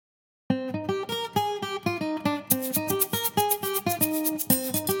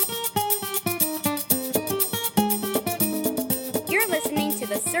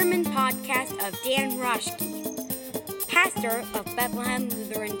sermon podcast of Dan Roschke, pastor of Bethlehem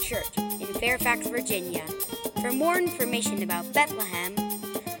Lutheran Church in Fairfax, Virginia. For more information about Bethlehem,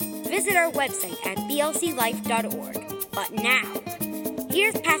 visit our website at blclife.org. But now,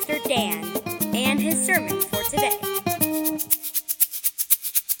 here's Pastor Dan and his sermon for today.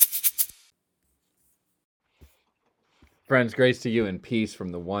 Friends, grace to you and peace from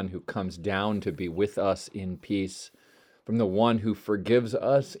the one who comes down to be with us in peace, from the one who forgives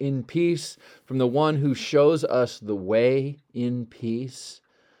us in peace, from the one who shows us the way in peace,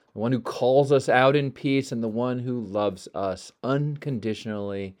 the one who calls us out in peace, and the one who loves us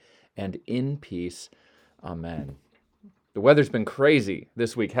unconditionally and in peace. Amen. The weather's been crazy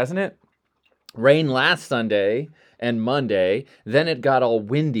this week, hasn't it? Rain last Sunday and Monday, then it got all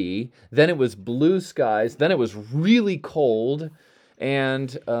windy, then it was blue skies, then it was really cold,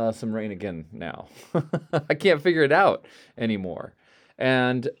 and some rain again now. I can't figure it out anymore.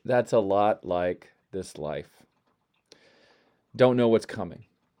 And that's a lot like this life. Don't know what's coming.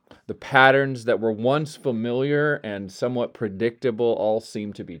 The patterns that were once familiar and somewhat predictable all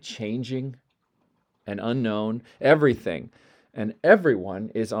seem to be changing and unknown. Everything and everyone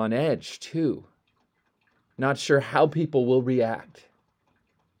is on edge too. Not sure how people will react.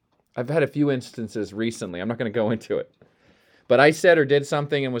 I've had a few instances recently. I'm not going to go into it. But I said or did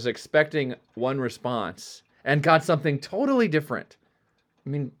something and was expecting one response and got something totally different. I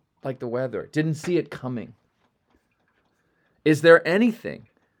mean, like the weather. Didn't see it coming. Is there anything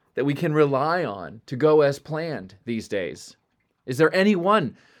that we can rely on to go as planned these days? Is there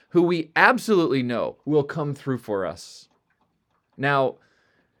anyone who we absolutely know will come through for us? Now,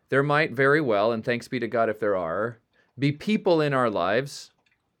 there might very well, and thanks be to God if there are, be people in our lives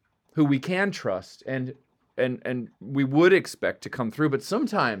who we can trust and we would expect to come through, but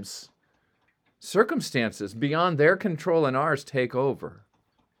sometimes circumstances beyond their control and ours take over.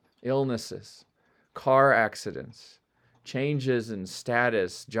 Illnesses, car accidents, changes in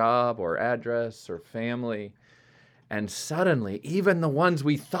status, job or address or family, and suddenly even the ones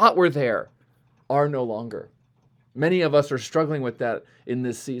we thought were there are no longer. Many of us are struggling with that in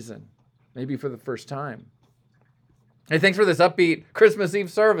this season, maybe for the first time. Hey, thanks for this upbeat Christmas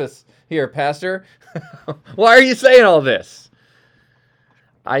Eve service here, Pastor. Why are you saying all this?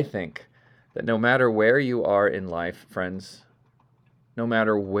 I think that no matter where you are in life, friends, no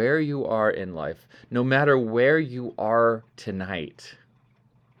matter where you are in life, no matter where you are tonight,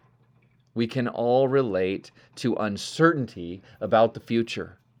 we can all relate to uncertainty about the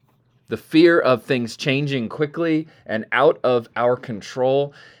future. The fear of things changing quickly and out of our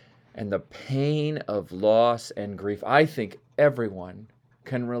control, and the pain of loss and grief. I think everyone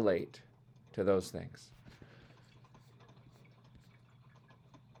can relate to those things.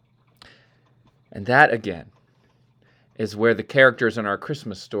 And that, again, is where the characters in our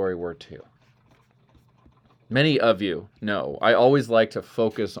Christmas story were too. Many of you know I always like to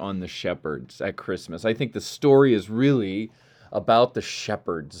focus on the shepherds at Christmas. I think the story is really about the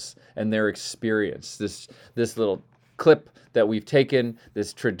shepherds and their experience. This little clip that we've taken,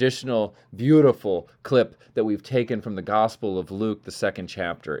 this traditional, beautiful clip that we've taken from the Gospel of Luke, the 2nd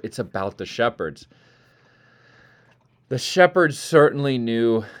chapter. It's about the shepherds. The shepherds certainly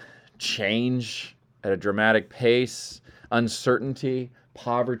knew change at a dramatic pace, uncertainty,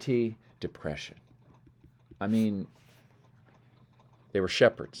 poverty, depression. I mean, they were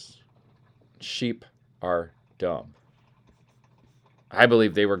shepherds. Sheep are dumb. I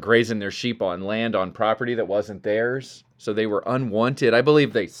believe they were grazing their sheep on land, on property that wasn't theirs, so they were unwanted. I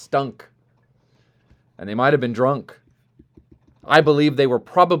believe they stunk, and they might have been drunk. I believe they were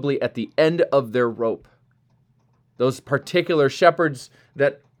probably at the end of their rope. Those particular shepherds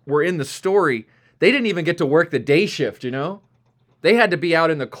that were in the story, they didn't even get to work the day shift, you know? They had to be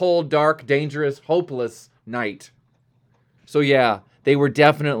out in the cold, dark, dangerous, hopeless night. So yeah, they were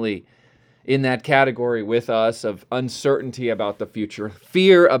definitely in that category with us of uncertainty about the future,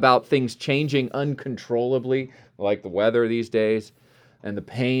 fear about things changing uncontrollably, like the weather these days, and the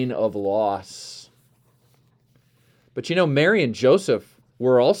pain of loss. But you know, Mary and Joseph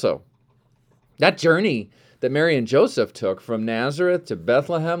were also. That journey that Mary and Joseph took from Nazareth to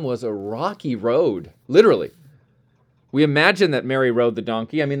Bethlehem was a rocky road, literally. We imagine that Mary rode the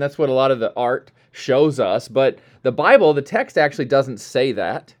donkey. I mean, that's what a lot of the art shows us, but the Bible, the text actually doesn't say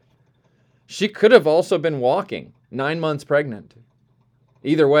that. She could have also been walking, 9 months pregnant.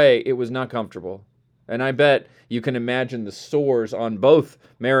 Either way, it was not comfortable. And I bet you can imagine the sores on both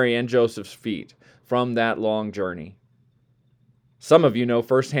Mary and Joseph's feet from that long journey. Some of you know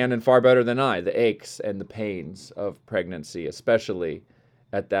firsthand and far better than I the aches and the pains of pregnancy, especially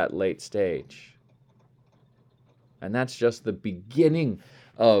at that late stage. And that's just the beginning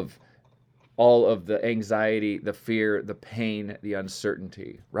of all of the anxiety, the fear, the pain, the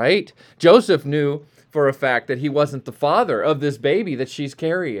uncertainty, right? Joseph knew for a fact that he wasn't the father of this baby that she's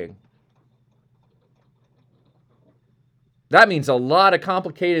carrying. That means a lot of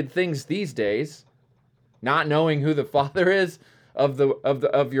complicated things these days. Not knowing who the father is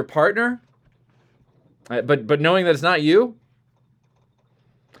of your partner, but knowing that it's not you.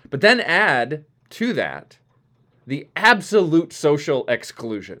 But then add to that the absolute social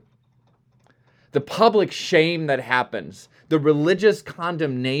exclusion, the public shame that happens, the religious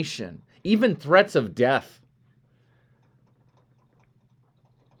condemnation, even threats of death.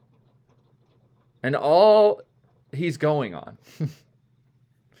 And all he's going on.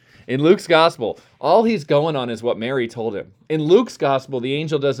 In Luke's gospel, all he's going on is what Mary told him. In Luke's gospel, the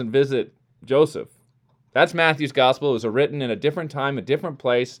angel doesn't visit Joseph. That's Matthew's gospel. It was written in a different time, a different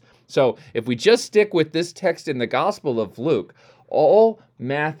place. So if we just stick with this text in the gospel of Luke, all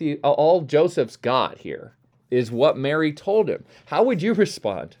Joseph's got here is what Mary told him. How would you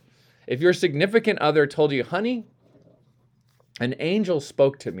respond if your significant other told you, honey, an angel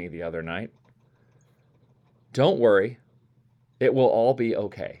spoke to me the other night. Don't worry, it will all be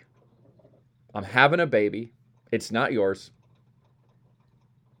okay. I'm having a baby. It's not yours,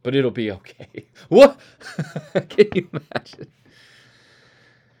 but it'll be okay. What? Can you imagine?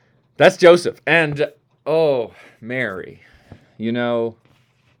 That's Joseph. And, oh, Mary. You know,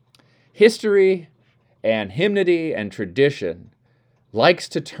 history and hymnody and tradition likes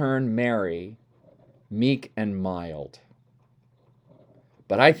to turn Mary meek and mild.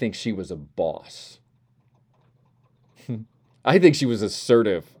 But I think she was a boss. I think she was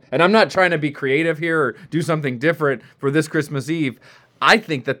assertive. And I'm not trying to be creative here or do something different for this Christmas Eve. I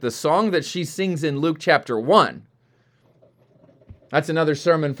think that the song that she sings in Luke chapter 1, that's another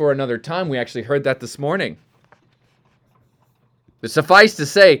sermon for another time. We actually heard that this morning. But suffice to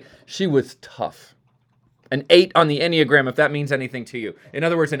say, she was tough. An 8 on the Enneagram, if that means anything to you. In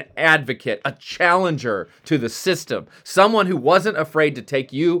other words, an advocate, a challenger to the system. Someone who wasn't afraid to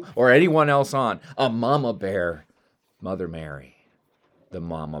take you or anyone else on. A mama bear, Mother Mary. The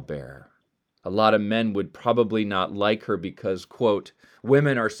mama bear. A lot of men would probably not like her because, quote,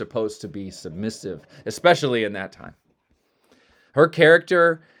 women are supposed to be submissive, especially in that time. Her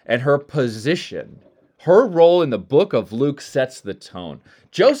character and her position, her role in the book of Luke sets the tone.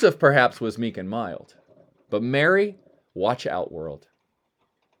 Joseph perhaps was meek and mild, but Mary, watch out, world.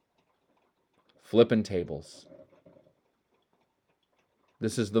 Flipping tables.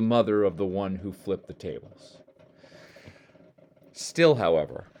 This is the mother of the one who flipped the tables. Still,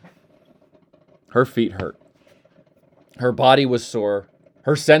 however, her feet hurt. Her body was sore.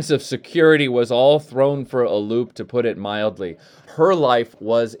 Her sense of security was all thrown for a loop, to put it mildly. Her life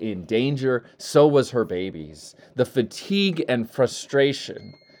was in danger, so was her baby's. The fatigue and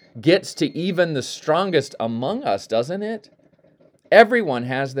frustration gets to even the strongest among us, doesn't it? Everyone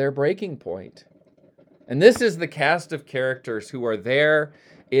has their breaking point. And this is the cast of characters who are there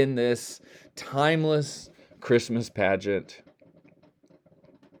in this timeless Christmas pageant.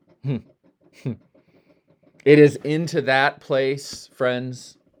 It is into that place,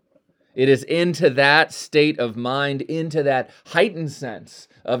 friends. It is into that state of mind, into that heightened sense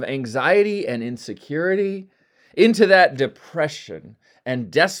of anxiety and insecurity, into that depression and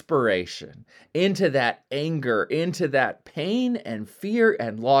desperation, into that anger, into that pain and fear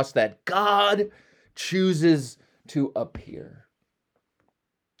and loss that God chooses to appear.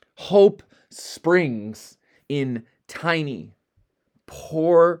 Hope springs in tiny,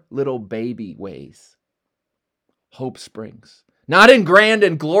 poor little baby ways. Hope springs. Not in grand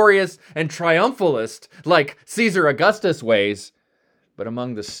and glorious and triumphalist like Caesar Augustus ways, but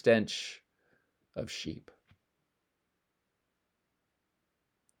among the stench of sheep.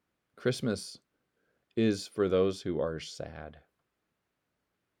 Christmas is for those who are sad.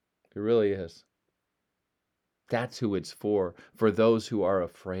 It really is. That's who it's for those who are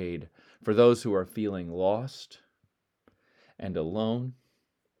afraid, for those who are feeling lost and alone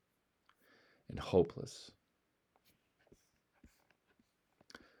and hopeless.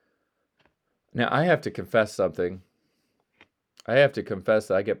 Now, I have to confess something. I have to confess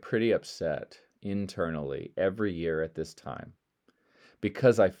that I get pretty upset internally every year at this time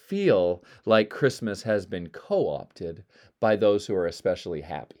because I feel like Christmas has been co-opted by those who are especially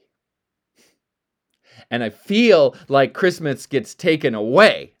happy. And I feel like Christmas gets taken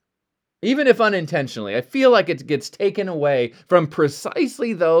away, even if unintentionally. I feel like it gets taken away from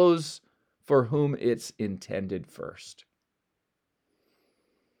precisely those for whom it's intended first.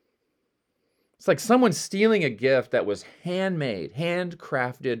 It's like someone stealing a gift that was handmade,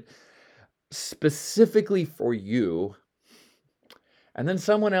 handcrafted, specifically for you, And then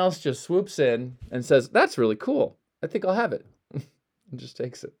someone else just swoops in and says, that's really cool. I think I'll have it. And just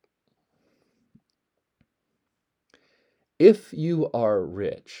takes it. If you are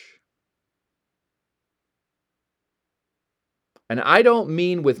rich, and I don't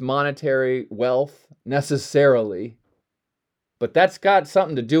mean with monetary wealth necessarily, but that's got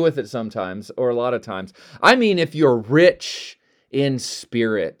something to do with it sometimes, or a lot of times. I mean, if you're rich in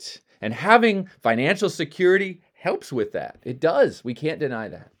spirit, and having financial security helps with that. It does. We can't deny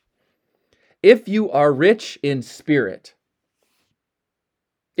that. If you are rich in spirit,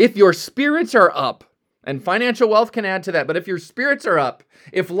 if your spirits are up, and financial wealth can add to that, but if your spirits are up,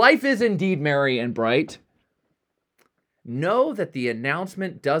 if life is indeed merry and bright, know that the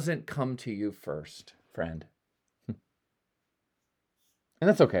announcement doesn't come to you first, friend. And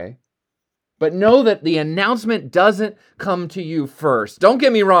that's okay. But know that the announcement doesn't come to you first. Don't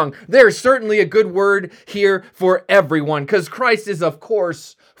get me wrong. There's certainly a good word here for everyone, because Christ is, of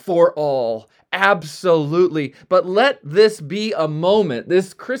course, for all. Absolutely. But let this be a moment,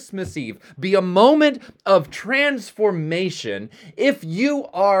 this Christmas Eve, be a moment of transformation. If you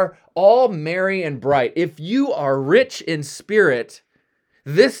are all merry and bright, if you are rich in spirit,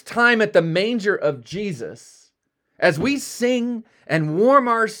 this time at the manger of Jesus, as we sing and warm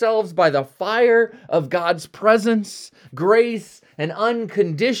ourselves by the fire of God's presence, grace, and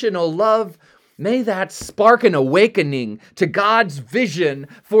unconditional love, may that spark an awakening to God's vision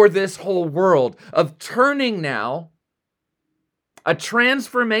for this whole world of turning now, a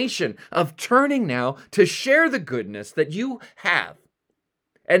transformation of turning now to share the goodness that you have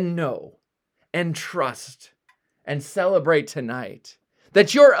and know and trust and celebrate tonight.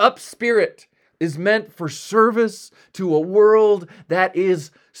 That your up spirit is meant for service to a world that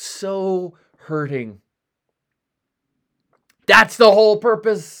is so hurting. That's the whole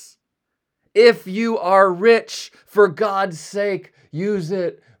purpose. If you are rich, for God's sake, use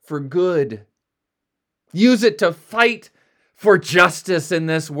it for good. Use it to fight for justice in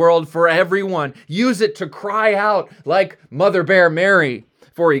this world for everyone. Use it to cry out like Mother Bear Mary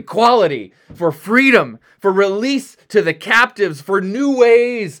for equality, for freedom, for release to the captives, for new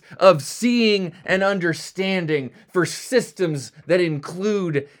ways of seeing and understanding, for systems that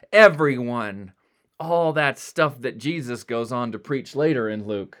include everyone. All that stuff that Jesus goes on to preach later in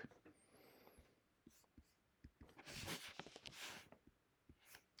Luke.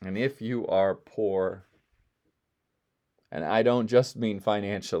 And if you are poor, and I don't just mean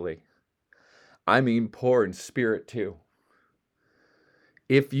financially, I mean poor in spirit too.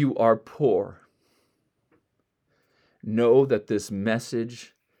 If you are poor, know that this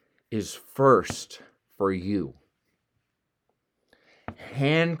message is first for you.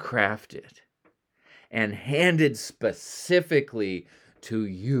 Handcrafted and handed specifically to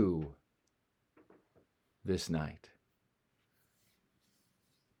you this night.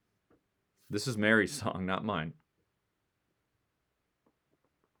 This is Mary's song, not mine.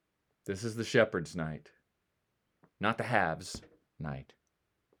 This is the shepherd's night, not the haves' night.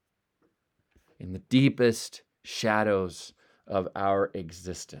 In the deepest shadows of our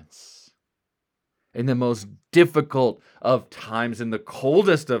existence, in the most difficult of times, in the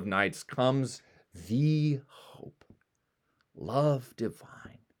coldest of nights, comes the hope, love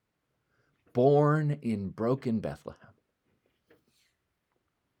divine, born in broken Bethlehem.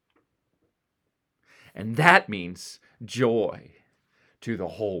 And that means joy to the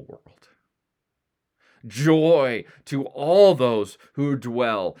whole world. Joy to all those who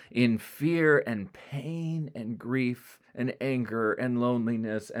dwell in fear and pain and grief and anger and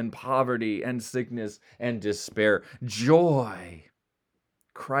loneliness and poverty and sickness and despair. Joy.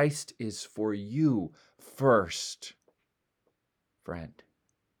 Christ is for you first, friend.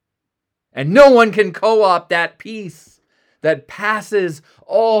 And no one can co-opt that peace that passes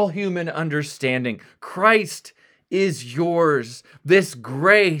all human understanding. Christ is yours. This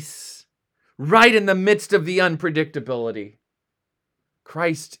grace, right in the midst of the unpredictability.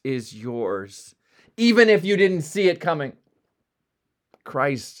 Christ is yours. Even if you didn't see it coming,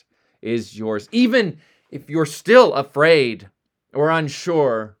 Christ is yours. Even if you're still afraid or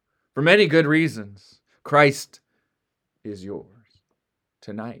unsure for many good reasons, Christ is yours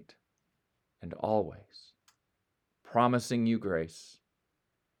tonight and always. Promising you grace,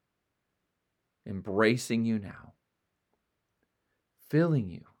 embracing you now, filling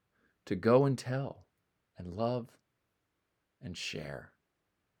you to go and tell and love and share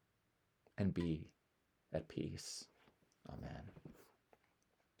and be at peace. Amen.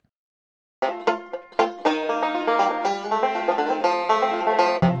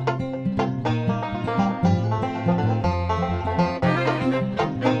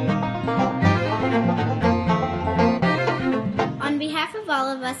 On behalf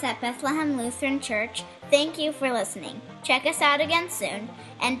at Bethlehem Lutheran Church, thank you for listening. Check us out again soon,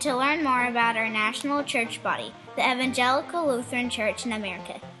 and to learn more about our national church body, the Evangelical Lutheran Church in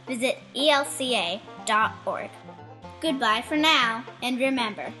America, visit elca.org. Goodbye for now, and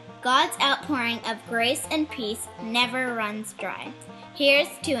remember, God's outpouring of grace and peace never runs dry. Here's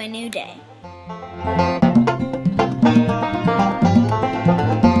to a new day.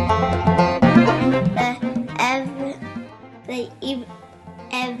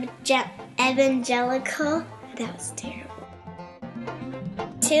 Evangelical. That was terrible.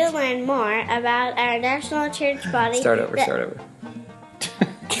 To learn more about our national church body. Start over.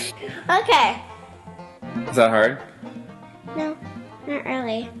 Okay. Is that hard? No, not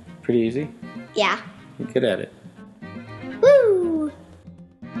really. Pretty easy? Yeah. You're good at it.